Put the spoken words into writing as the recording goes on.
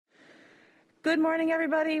Good morning,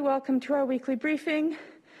 everybody. Welcome to our weekly briefing.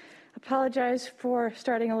 Apologize for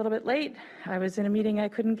starting a little bit late. I was in a meeting I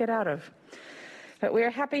couldn't get out of. But we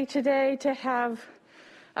are happy today to have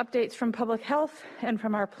updates from public health and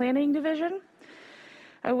from our planning division.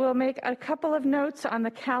 I will make a couple of notes on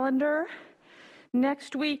the calendar.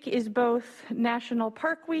 Next week is both National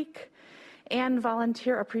Park Week and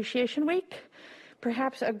Volunteer Appreciation Week.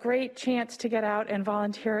 Perhaps a great chance to get out and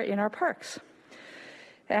volunteer in our parks.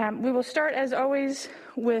 We will start, as always,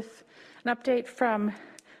 with an update from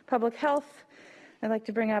Public Health. I'd like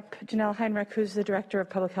to bring up Janelle Heinrich, who's the Director of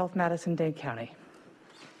Public Health, Madison, Dane County.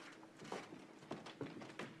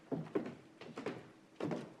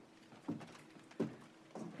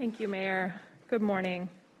 Thank you, Mayor. Good morning.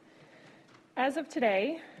 As of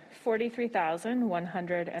today,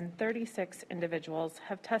 43,136 individuals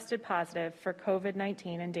have tested positive for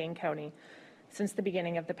COVID-19 in Dane County since the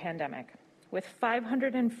beginning of the pandemic, with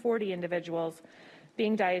 540 individuals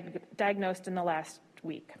being diagnosed in the last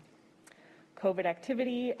week. COVID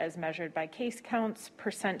activity, as measured by case counts,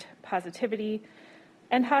 percent positivity,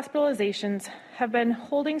 and hospitalizations, have been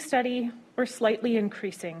holding steady or slightly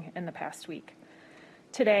increasing in the past week.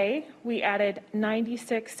 Today, we added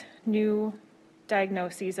 96 new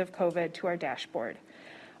diagnoses of COVID to our dashboard.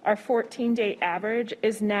 Our 14-day average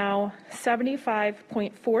is now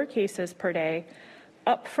 75.4 cases per day,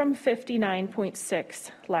 up from 59.6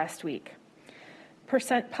 last week.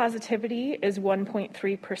 Percent positivity is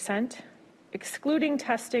 1.3%. Excluding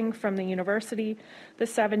testing from the university, the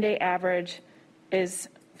 7-day average is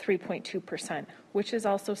 3.2%, which is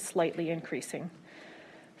also slightly increasing.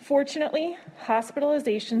 Fortunately,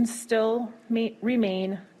 hospitalizations still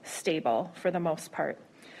remain stable for the most part.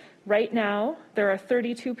 Right now, there are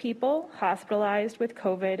 32 people hospitalized with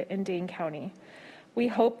COVID in Dane County. We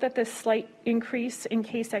hope that this slight increase in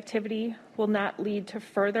case activity will not lead to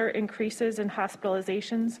further increases in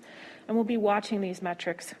hospitalizations, and we'll be watching these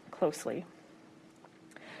metrics closely.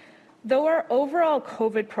 Though our overall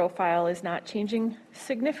COVID profile is not changing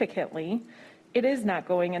significantly, it is not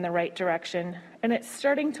going in the right direction, and it's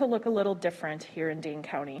starting to look a little different here in Dane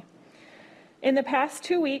County. In the past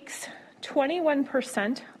 2 weeks,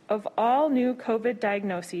 21% of all new COVID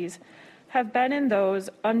diagnoses have been in those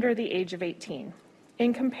under the age of 18.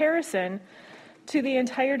 In comparison to the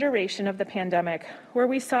entire duration of the pandemic, where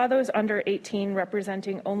we saw those under 18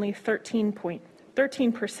 representing only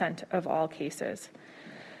 13% of all cases.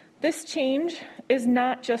 This change is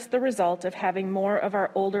not just the result of having more of our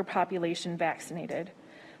older population vaccinated.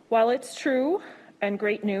 While it's true and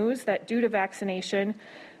great news that due to vaccination,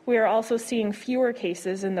 we are also seeing fewer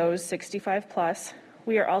cases in those 65 plus,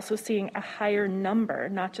 we are also seeing a higher number,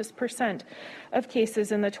 not just percent, of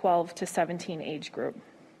cases in the 12 to 17 age group.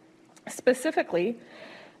 Specifically,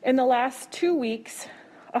 in the last 2 weeks,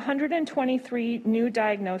 123 new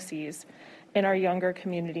diagnoses in our younger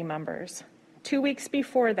community members. 2 weeks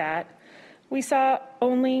before that, we saw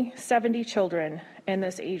only 70 children in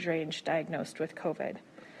this age range diagnosed with COVID.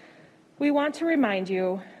 We want to remind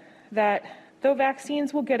you that though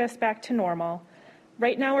vaccines will get us back to normal,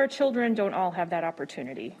 right now our children don't all have that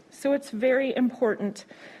opportunity. So it's very important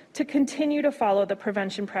to continue to follow the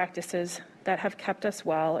prevention practices that have kept us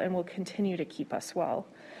well and will continue to keep us well.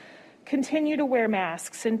 Continue to wear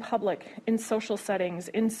masks in public, in social settings,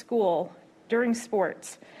 in school, during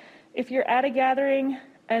sports. If you're at a gathering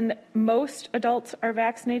and most adults are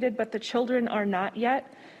vaccinated but the children are not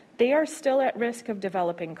yet, they are still at risk of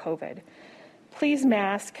developing COVID. Please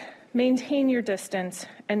mask, maintain your distance,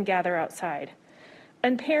 and gather outside.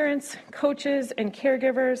 And parents, coaches, and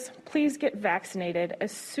caregivers, please get vaccinated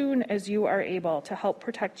as soon as you are able to help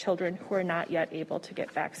protect children who are not yet able to get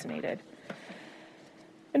vaccinated.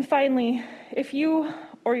 And finally, if you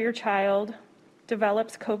or your child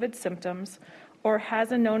develops COVID symptoms or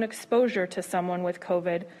has a known exposure to someone with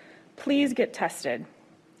COVID, please get tested.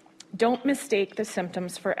 Don't mistake the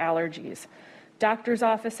symptoms for allergies. Doctors'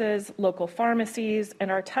 offices, local pharmacies, and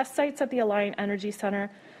our test sites at the Alliant Energy Center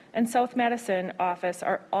and South Madison office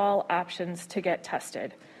are all options to get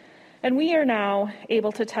tested. And we are now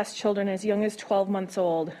able to test children as young as 12 months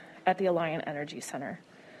old at the Alliant Energy Center.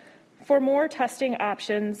 For more testing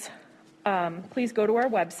options, please go to our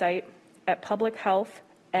website at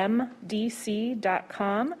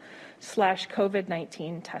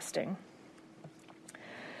publichealthmdc.com/COVID-19 testing.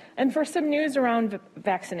 And for some news around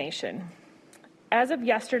vaccination. As of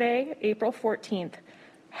yesterday, April 14th,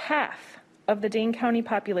 half of the Dane County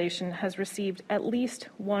population has received at least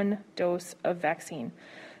one dose of vaccine,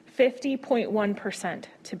 50.1%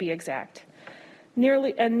 to be exact.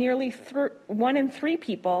 Nearly 1 in 3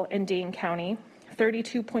 people in Dane County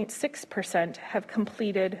 32.6% have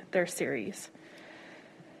completed their series.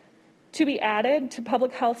 To be added to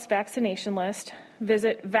Public Health's vaccination list,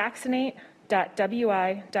 visit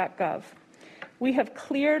vaccinate.wi.gov. We have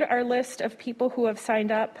cleared our list of people who have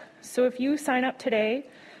signed up, so if you sign up today,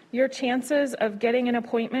 your chances of getting an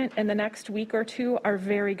appointment in the next week or two are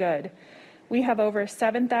very good. We have over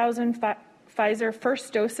 7,000 Pfizer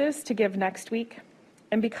first doses to give next week,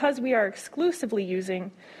 and because we are exclusively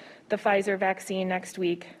using the Pfizer vaccine next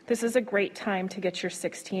week, this is a great time to get your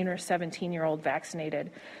 16 or 17-year-old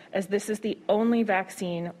vaccinated, as this is the only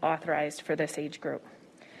vaccine authorized for this age group.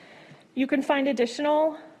 You can find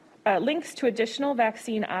additional links to additional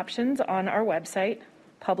vaccine options on our website,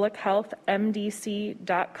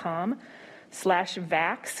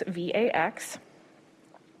 publichealthmdc.com/vax, V-A-X.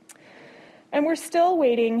 And we're still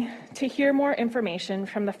waiting to hear more information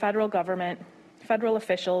from the federal government, federal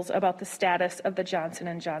officials about the status of the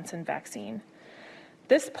Johnson & Johnson vaccine.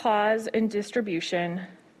 This pause in distribution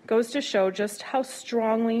goes to show just how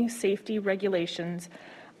strongly safety regulations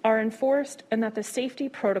are enforced and that the safety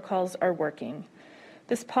protocols are working.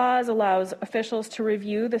 This pause allows officials to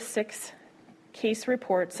review the 6 case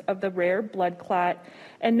reports of the rare blood clot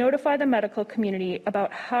and notify the medical community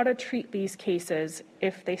about how to treat these cases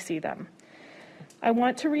if they see them. I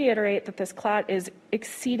want to reiterate that this clot is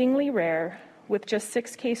exceedingly rare, with just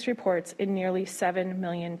 6 case reports in nearly 7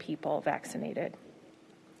 million people vaccinated.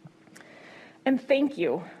 And thank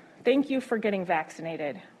you for getting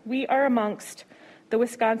vaccinated. We are amongst the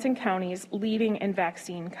Wisconsin counties leading in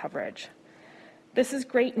vaccine coverage. This is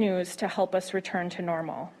great news to help us return to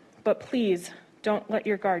normal, but please don't let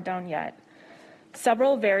your guard down yet.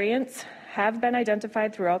 Several variants have been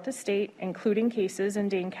identified throughout the state, including cases in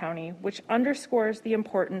Dane County, which underscores the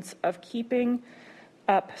importance of keeping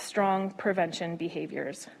up strong prevention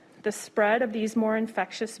behaviors. The spread of these more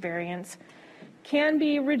infectious variants can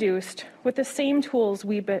be reduced with the same tools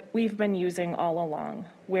we've been using all along: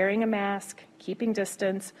 wearing a mask, keeping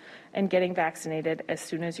distance, and getting vaccinated as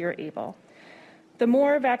soon as you're able. The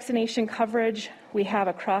more vaccination coverage we have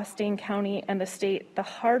across Dane County and the state, the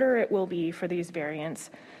harder it will be for these variants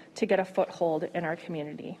to get a foothold in our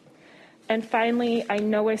community. And finally, I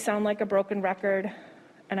know I sound like a broken record,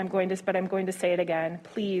 but I'm going to say it again.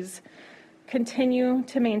 Please continue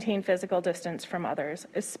to maintain physical distance from others,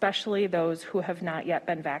 especially those who have not yet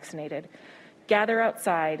been vaccinated. Gather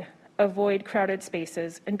outside, avoid crowded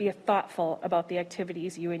spaces, and be thoughtful about the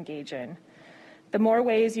activities you engage in. The more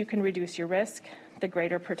ways you can reduce your risk, the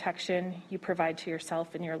greater protection you provide to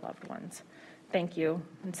yourself and your loved ones. Thank you,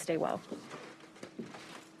 and stay well.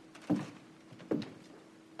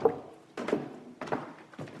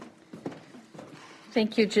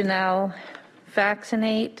 Thank you, Janelle.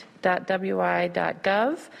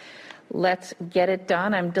 Vaccinate.wi.gov. Let's get it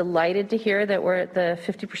done. I'm delighted to hear that we're at the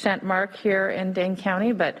 50% mark here in Dane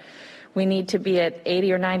County, but we need to be at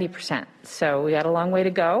 80 or 90%. So we got a long way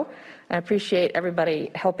to go. I appreciate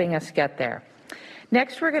everybody helping us get there.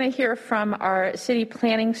 Next, we're going to hear from our city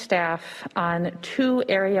planning staff on 2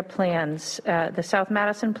 area plans, the South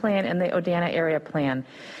Madison Plan and the Odana Area Plan. And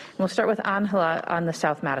we'll start with Angela on the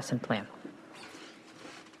South Madison Plan.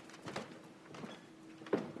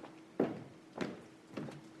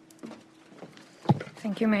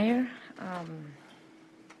 Thank you, Mayor.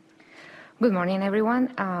 Good morning,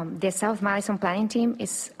 everyone. The South Madison Planning Team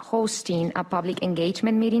is hosting a public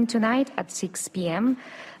engagement meeting tonight at 6 p.m.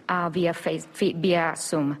 Via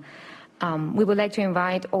Zoom. We would like to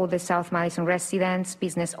invite all the South Madison residents,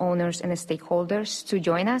 business owners, and stakeholders to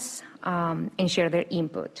join us and share their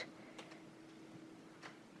input.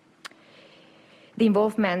 The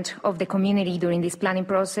involvement of the community during this planning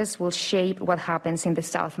process will shape what happens in the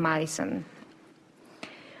South Madison.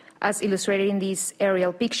 As illustrated in this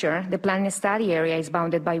aerial picture, the planning study area is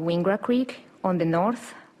bounded by Wingra Creek on the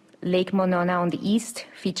north, Lake Monona on the east,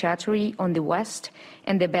 Fitchattery on the west,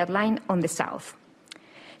 and the Bedline on the south.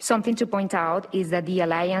 Something to point out is that the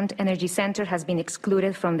Alliant Energy Center has been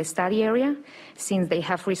excluded from the study area since they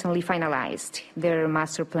have recently finalized their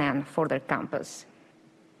master plan for their campus.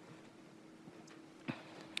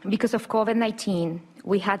 Because of COVID-19,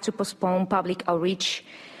 we had to postpone public outreach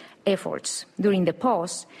efforts. During the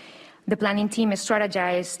pause, the planning team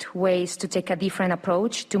strategized ways to take a different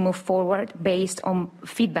approach to move forward based on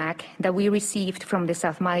feedback that we received from the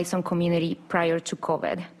South Madison community prior to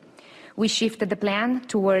COVID. We shifted the plan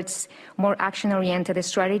towards more action-oriented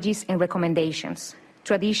strategies and recommendations.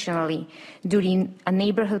 Traditionally, during a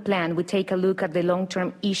neighborhood plan, we take a look at the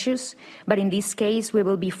long-term issues, but in this case, we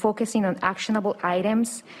will be focusing on actionable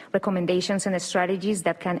items, recommendations, and strategies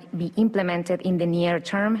that can be implemented in the near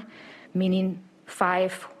term, meaning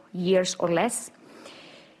 5 years or less,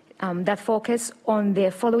 that focus on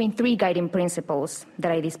the following three guiding principles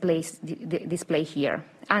that I display here.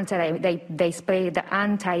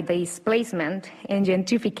 Anti-displacement and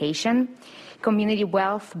gentrification, community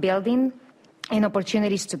wealth building, and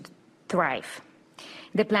opportunities to thrive.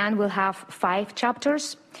 The plan will have 5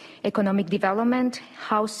 chapters: economic development,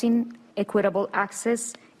 housing, equitable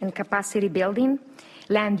access and capacity building,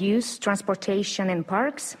 land use, transportation and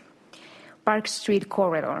parks, Park Street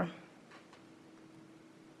corridor.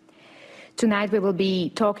 Tonight we will be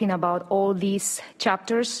talking about all these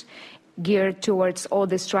chapters geared towards all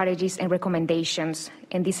the strategies and recommendations,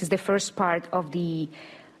 and this is the first part of the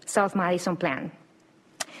South Madison plan.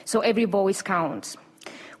 So every voice counts.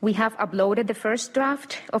 We have uploaded the first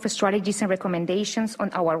draft of strategies and recommendations on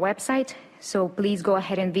our website, so please go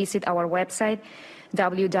ahead and visit our website,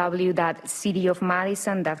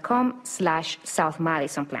 www.cityofmadison.com/South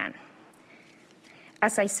Madison Plan.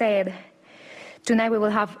 As I said, tonight we will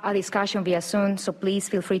have a discussion via Zoom, so please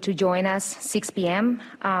feel free to join us 6 p.m.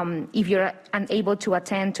 If you're unable to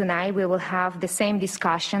attend tonight, we will have the same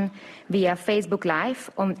discussion via Facebook Live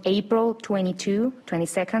on April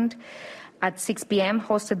 22nd at 6 p.m.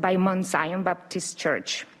 hosted by Mount Zion Baptist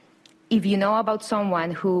Church. If you know about someone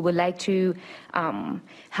who would like to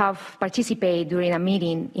participate during a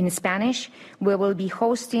meeting in Spanish, we will be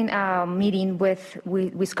hosting a meeting with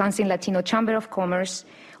Wisconsin Latino Chamber of Commerce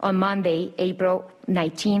on Monday, April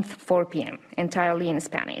 19th, 4 p.m., entirely in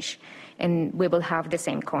Spanish, and we will have the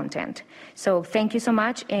same content. So thank you so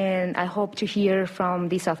much, and I hope to hear from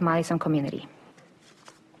the South Madison community.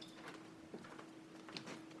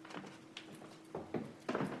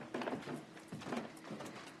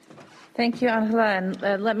 Thank you, Angela, and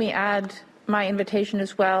let me add my invitation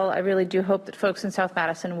as well. I really do hope that folks in South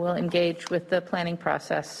Madison will engage with the planning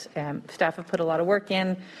process. Staff have put a lot of work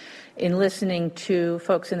in listening to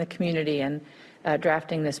folks in the community and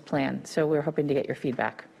drafting this plan, so we're hoping to get your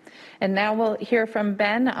feedback. And now we'll hear from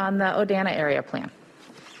Ben on the Odana Area Plan.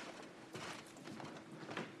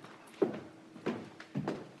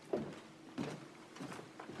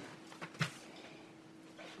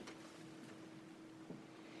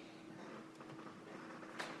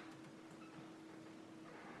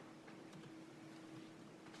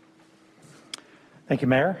 Thank you,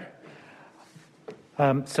 Mayor.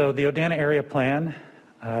 So the Odana Area Plan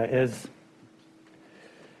is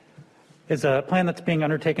a plan that's being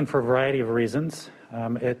undertaken for a variety of reasons.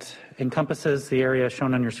 It encompasses the area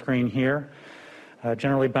shown on your screen here,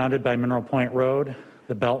 generally bounded by Mineral Point Road,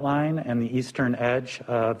 the Beltline, and the eastern edge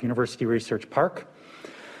of University Research Park.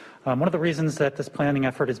 One of the reasons that this planning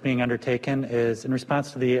effort is being undertaken is in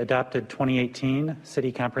response to the adopted 2018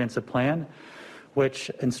 City Comprehensive Plan, which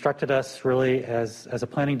instructed us really as a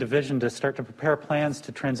planning division to start to prepare plans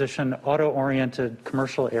to transition auto-oriented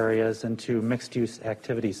commercial areas into mixed-use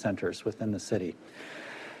activity centers within the city.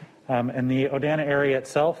 And the Odana area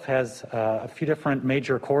itself has a few different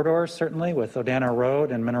major corridors, certainly, with Odana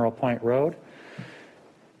Road and Mineral Point Road.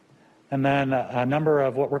 And then a number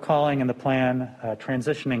of what we're calling in the plan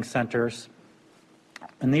transitioning centers.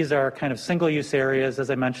 And these are kind of single-use areas,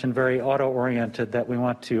 as I mentioned, very auto-oriented, that we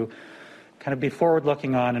want to kind of be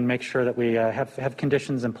forward-looking on and make sure that we have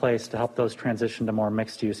conditions in place to help those transition to more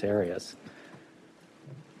mixed-use areas.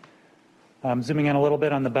 Zooming in a little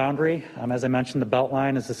bit on the boundary, as I mentioned, the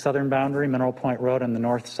Beltline is the southern boundary, Mineral Point Road on the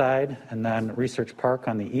north side, and then Research Park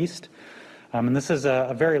on the east. And this is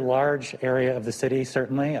a very large area of the city,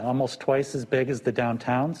 certainly, almost twice as big as the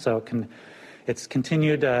downtown, so its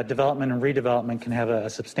continued development and redevelopment can have a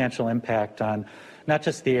substantial impact on not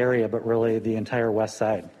just the area, but really the entire west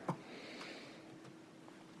side.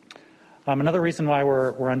 Another reason why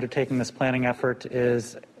we're undertaking this planning effort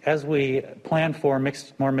is as we plan for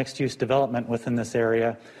more mixed-use development within this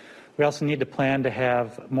area, we also need to plan to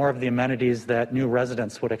have more of the amenities that new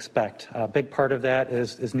residents would expect. A big part of that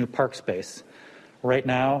is new park space. Right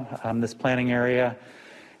now, this planning area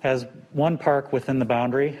has one park within the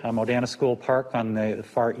boundary, Odana School Park on the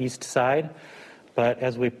far east side. But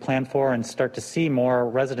as we plan for and start to see more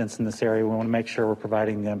residents in this area, we want to make sure we're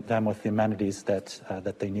providing them with the amenities that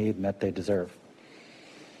they need and that they deserve.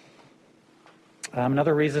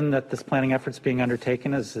 Another reason that this planning effort is being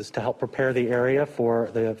undertaken is to help prepare the area for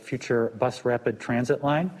the future bus rapid transit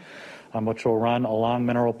line, which will run along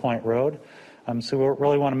Mineral Point Road. So we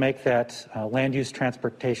really want to make that land use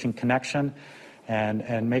transportation connection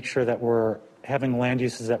and make sure that we're having land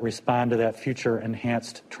uses that respond to that future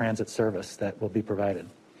enhanced transit service that will be provided.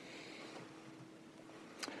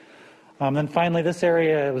 Then finally, this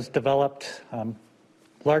area was developed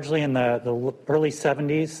largely in the early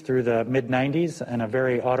 70s through the mid-90s in a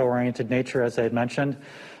very auto-oriented nature, as I had mentioned.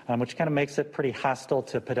 which kind of makes it pretty hostile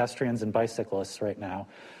to pedestrians and bicyclists right now.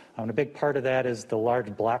 And a big part of that is the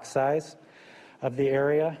large block size of the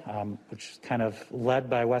area, which is kind of led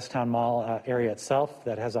by West Town Mall area itself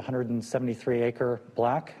that has a 173-acre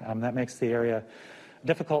block. That makes the area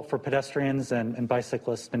difficult for pedestrians and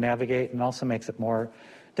bicyclists to navigate, and also makes it more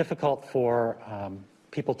difficult for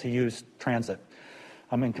people to use transit.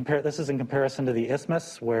 This is in comparison to the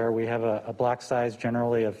Isthmus, where we have a block size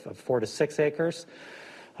generally of 4 to 6 acres.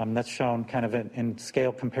 That's shown kind of in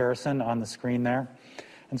scale comparison on the screen there.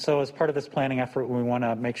 And so as part of this planning effort, we want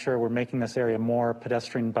to make sure we're making this area more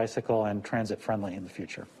pedestrian, bicycle, and transit friendly in the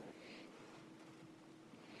future.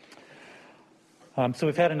 So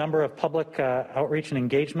we've had a number of public outreach and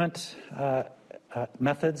engagement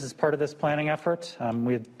methods as part of this planning effort.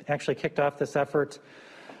 We had actually kicked off this effort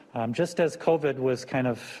just as COVID was kind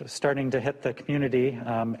of starting to hit the community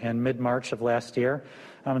in mid-March of last year.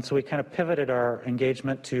 And so we kind of pivoted our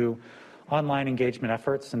engagement to online engagement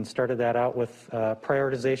efforts and started that out with a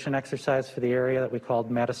prioritization exercise for the area that we called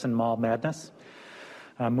Madison Mall Madness.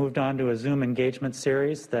 Moved on to a Zoom engagement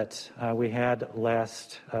series that we had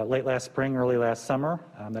late last spring, early last summer,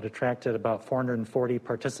 that attracted about 440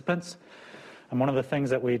 participants. And one of the things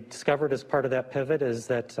that we discovered as part of that pivot is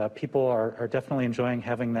that people are definitely enjoying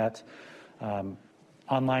having that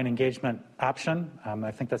online engagement option.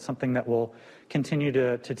 I think that's something that we'll continue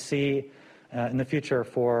to see in the future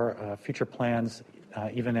for future plans,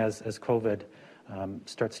 even as COVID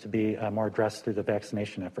starts to be more addressed through the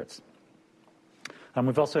vaccination efforts.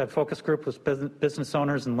 We've also had focus groups with business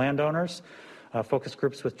owners and landowners, focus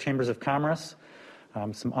groups with chambers of commerce,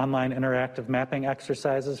 some online interactive mapping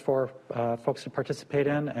exercises for folks to participate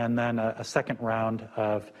in, and then a second round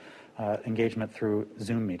of engagement through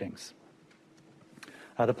Zoom meetings.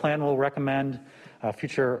 The plan will recommend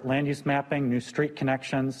future land use mapping, new street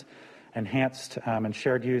connections, enhanced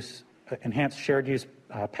shared use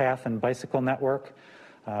path and bicycle network,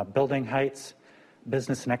 building heights,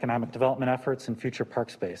 business and economic development efforts, and future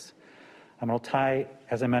park space. It'll tie,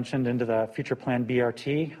 as I mentioned, into the future plan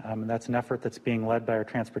BRT. That's an effort that's being led by our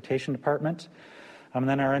transportation department. And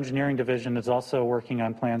then our engineering division is also working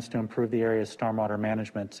on plans to improve the area's stormwater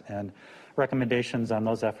management, and recommendations on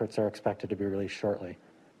those efforts are expected to be released shortly.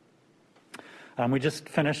 We just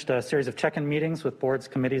finished a series of check-in meetings with boards,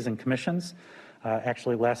 committees, and commissions,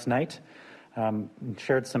 actually last night.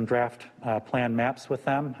 Shared some draft plan maps with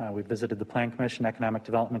them. We visited the Plan Commission, Economic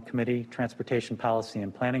Development Committee, Transportation Policy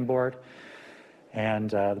and Planning Board, and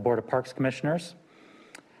the Board of Parks Commissioners.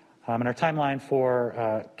 And our timeline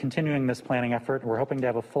for continuing this planning effort, we're hoping to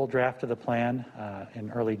have a full draft of the plan in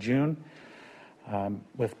early June,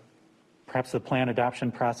 with perhaps the plan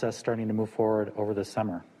adoption process starting to move forward over the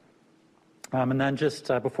summer. And then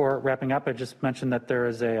just before wrapping up, I just mentioned that there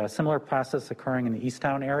is a similar process occurring in the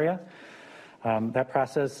Easttown area. That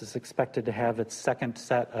process is expected to have its second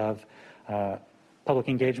set of public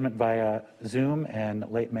engagement via Zoom in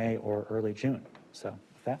late May or early June. So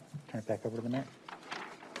with that, I'll turn it back over to the mayor.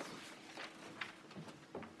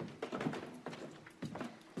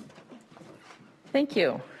 Thank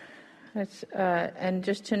you. And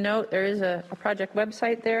just to note, there is a project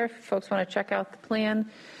website there if folks want to check out the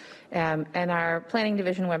plan. And our planning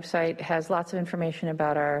division website has lots of information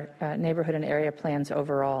about our neighborhood and area plans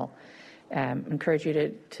overall. Encourage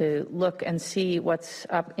you to look and see what's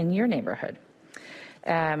up in your neighborhood.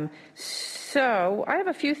 So I have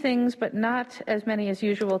a few things, but not as many as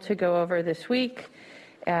usual to go over this week.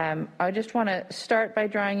 I just want to start by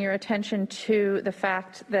drawing your attention to the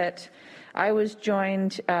fact that I was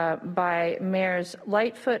joined by Mayors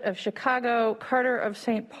Lightfoot of Chicago, Carter of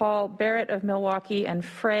St. Paul, Barrett of Milwaukee, and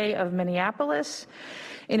Frey of Minneapolis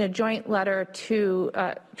in a joint letter to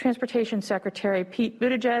Transportation Secretary Pete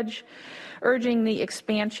Buttigieg urging the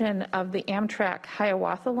expansion of the Amtrak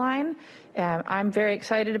Hiawatha line. I'm very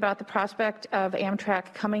excited about the prospect of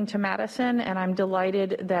Amtrak coming to Madison, and I'm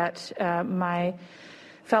delighted that my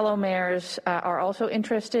fellow mayors are also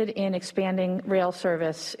interested in expanding rail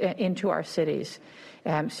service into our cities.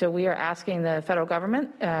 So we are asking the federal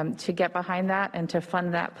government to get behind that and to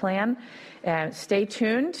fund that plan. Stay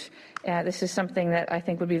tuned. This is something that I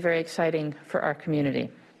think would be very exciting for our community.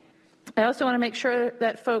 I also want to make sure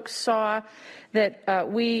that folks saw that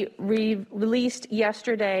we released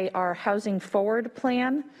yesterday our Housing Forward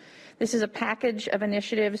plan. This is a package of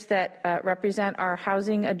initiatives that represent our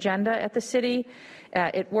housing agenda at the city.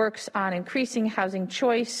 It works on increasing housing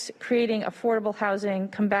choice, creating affordable housing,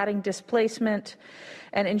 combating displacement,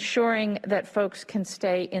 and ensuring that folks can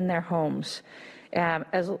stay in their homes,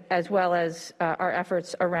 as well as our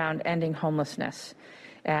efforts around ending homelessness.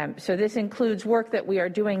 So this includes work that we are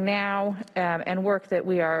doing now and work that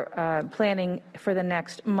we are planning for the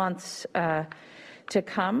next months to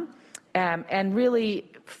come, and really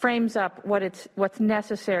frames up what's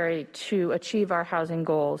necessary to achieve our housing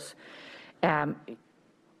goals.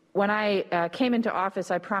 When I came into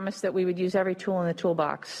office, I promised that we would use every tool in the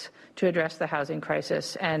toolbox to address the housing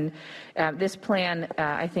crisis, and this plan,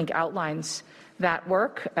 I think, outlines that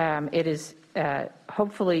work. It is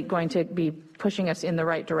hopefully going to be pushing us in the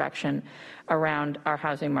right direction around our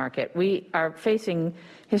housing market. We are facing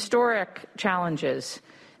historic challenges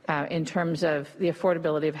in terms of the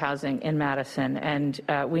affordability of housing in Madison, and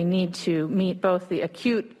we need to meet both the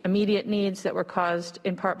acute, immediate needs that were caused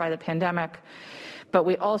in part by the pandemic, but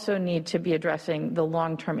we also need to be addressing the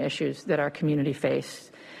long-term issues that our community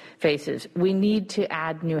faces. We need to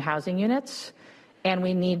add new housing units, and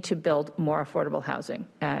we need to build more affordable housing.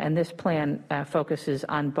 And this plan focuses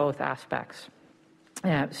on both aspects.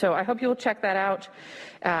 So I hope you will check that out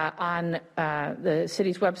on the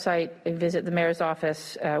city's website. Visit the mayor's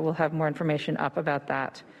office. We'll have more information up about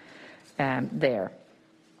that there.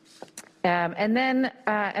 And then,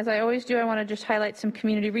 as I always do, I want to just highlight some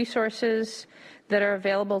community resources that are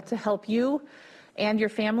available to help you and your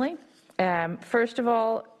family. First of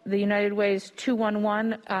all, the United Way's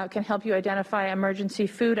 211 can help you identify emergency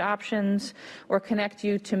food options or connect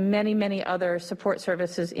you to many, many other support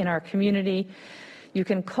services in our community. You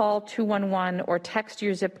can call 211 or text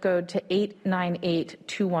your zip code to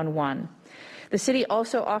 898-211. The city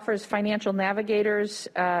also offers financial navigators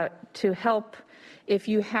to help if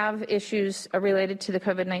you have issues related to the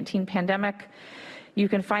COVID-19 pandemic. You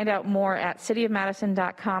can find out more at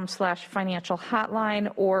cityofmadison.com/financial hotline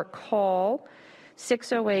or call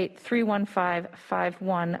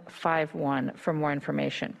 608-315-5151 for more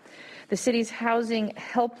information. The city's housing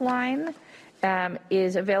helpline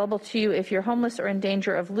is available to you if you're homeless or in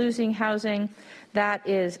danger of losing housing. That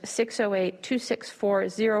is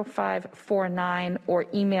 608-264-0549 or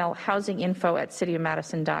email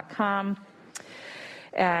housinginfo@cityofmadison.com.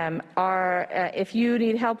 If you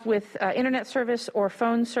need help with internet service or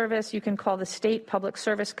phone service, you can call the State Public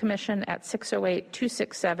Service Commission at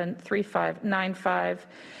 608-267-3595.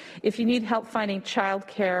 If you need help finding child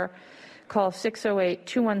care, call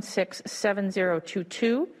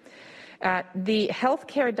 608-216-7022. The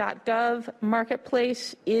healthcare.gov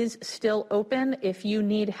marketplace is still open if you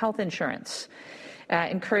need health insurance. I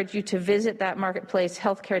encourage you to visit that marketplace,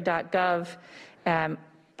 healthcare.gov.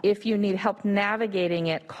 If you need help navigating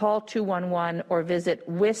it, call 211 or visit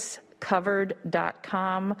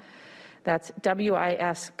wiscovered.com. That's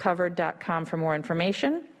wiscovered.com for more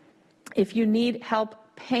information. If you need help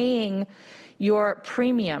paying your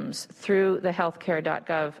premiums through the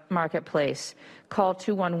healthcare.gov marketplace, call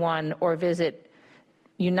 211 or visit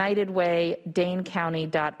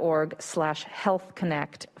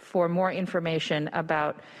unitedwaydanecounty.org/healthconnect for more information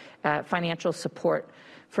about financial support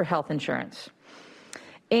for health insurance.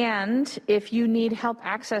 And if you need help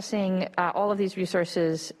accessing all of these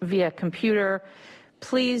resources via computer,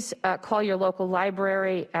 please call your local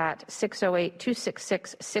library at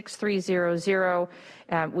 608-266-6300.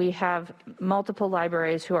 We have multiple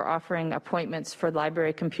libraries who are offering appointments for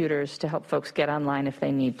library computers to help folks get online if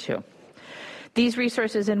they need to. These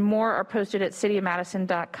resources and more are posted at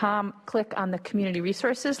cityofmadison.com. Click on the Community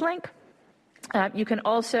Resources link. You can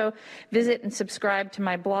also visit and subscribe to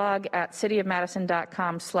my blog at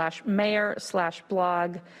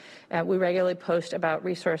cityofmadison.com/mayor/blog. We regularly post about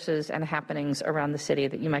resources and happenings around the city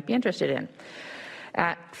that you might be interested in.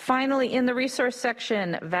 Finally, in the resource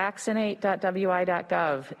section,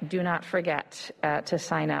 vaccinate.wi.gov. Do not forget to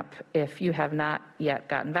sign up if you have not yet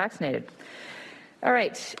gotten vaccinated. All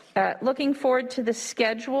right, looking forward to the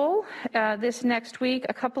schedule this next week.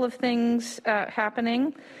 A couple of things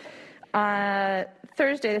happening.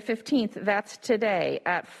 Thursday, the 15th, that's today,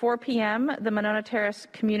 at 4 p.m., the Monona Terrace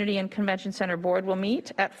Community and Convention Center Board will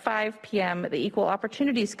meet. At 5 p.m., the Equal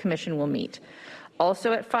Opportunities Commission will meet.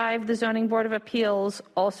 Also at 5, the Zoning Board of Appeals.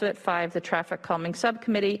 Also at 5, the Traffic Calming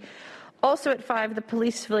Subcommittee. Also at 5, the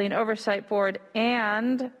Police Civilian Oversight Board.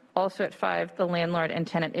 And also at 5, the Landlord and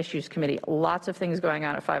Tenant Issues Committee. Lots of things going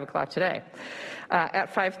on at 5 o'clock today.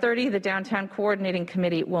 At 5:30, the Downtown Coordinating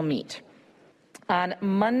Committee will meet. On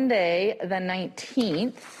Monday, the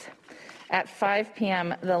 19th, at 5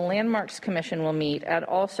 p.m., the Landmarks Commission will meet, and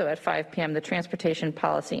also at 5 p.m., the Transportation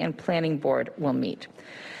Policy and Planning Board will meet.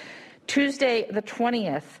 Tuesday, the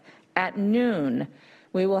 20th, at noon,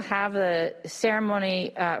 we will have the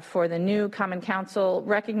ceremony for the new Common Council,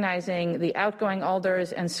 recognizing the outgoing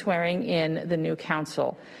alders and swearing in the new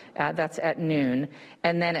council. That's at noon.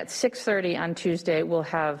 And then at 6:30 on Tuesday, we'll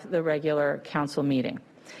have the regular council meeting.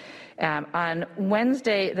 On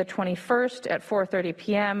Wednesday, the 21st at 4:30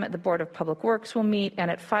 p.m., the Board of Public Works will meet, and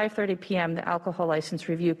at 5:30 p.m., the Alcohol License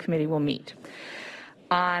Review Committee will meet.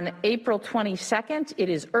 On April 22nd, it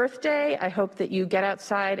is Earth Day. I hope that you get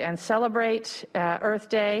outside and celebrate Earth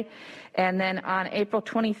Day. And then on April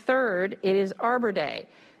 23rd, it is Arbor Day.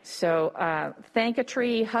 So thank a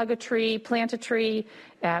tree, hug a tree, plant a tree,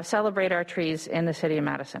 celebrate our trees in the city of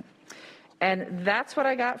Madison. And that's what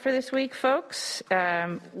I got for this week, folks.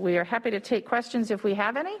 We are happy to take questions if we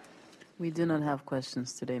have any. We do not have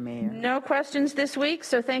questions today, Mayor. No questions this week,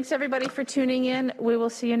 so thanks everybody for tuning in. We will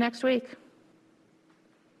see you next week.